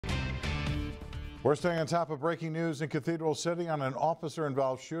We're staying on top of breaking news in Cathedral City on an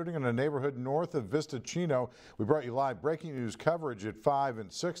officer-involved shooting in a neighborhood north of Vista Chino. We brought you live breaking news coverage at 5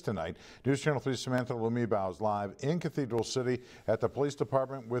 and 6 tonight. News Channel 3's Samantha Lumibao is live in Cathedral City at the police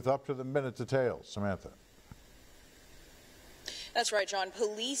department with up-to-the-minute details. Samantha. That's right, John.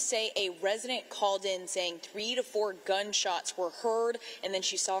 Police say a resident called in saying 3 to 4 gunshots were heard, and then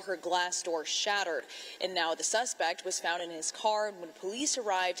she saw her glass door shattered. And now the suspect was found in his car, and when police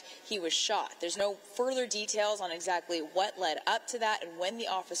arrived, he was shot. There's no further details on exactly what led up to that and when the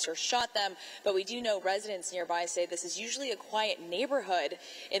officer shot them, but we do know residents nearby say this is usually a quiet neighborhood,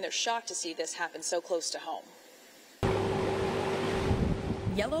 and they're shocked to see this happen so close to home.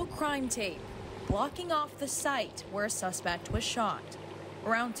 Yellow crime tape blocking off the site where a suspect was shot.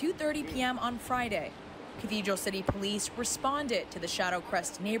 Around 2:30 p.m. on Friday, Cathedral City police responded to the Shadow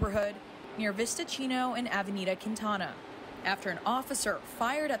Crest neighborhood near Vista Chino and Avenida Quintana after an officer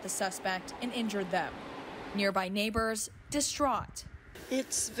fired at the suspect and injured them. Nearby neighbors distraught.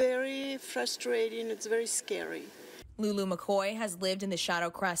 It's very frustrating. It's very scary. Lulu McCoy has lived in the Shadow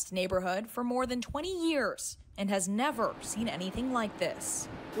Crest neighborhood for more than 20 years and has never seen anything like this.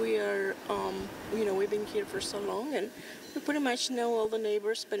 We are, we've been here for so long, and we pretty much know all the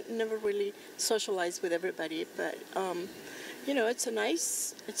neighbors, but never really socialized with everybody. But, it's a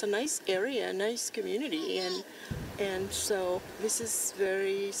nice area, a nice community, and so this is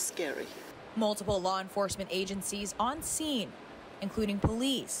very scary. Multiple law enforcement agencies on scene, including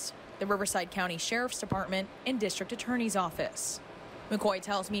police, the Riverside County Sheriff's Department, and District Attorney's Office. McCoy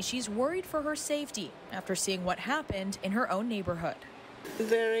tells me she's worried for her safety after seeing what happened in her own neighborhood.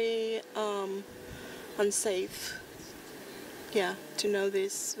 Very unsafe. Yeah, to know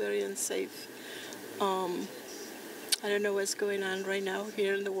this, very unsafe. I don't know what's going on right now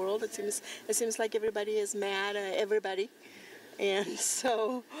here in the world. It seems like everybody is mad at everybody, and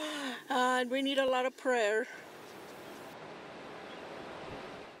so we need a lot of prayer.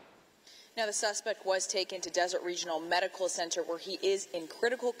 Now, the suspect was taken to Desert Regional Medical Center where he is in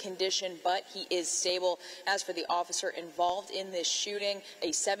critical condition, but he is stable. As for the officer involved in this shooting,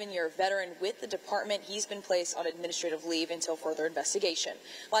 a 7-year veteran with the department, he's been placed on administrative leave until further investigation.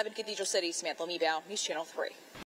 Live in Cathedral City, Samantha Lumibao, News Channel 3.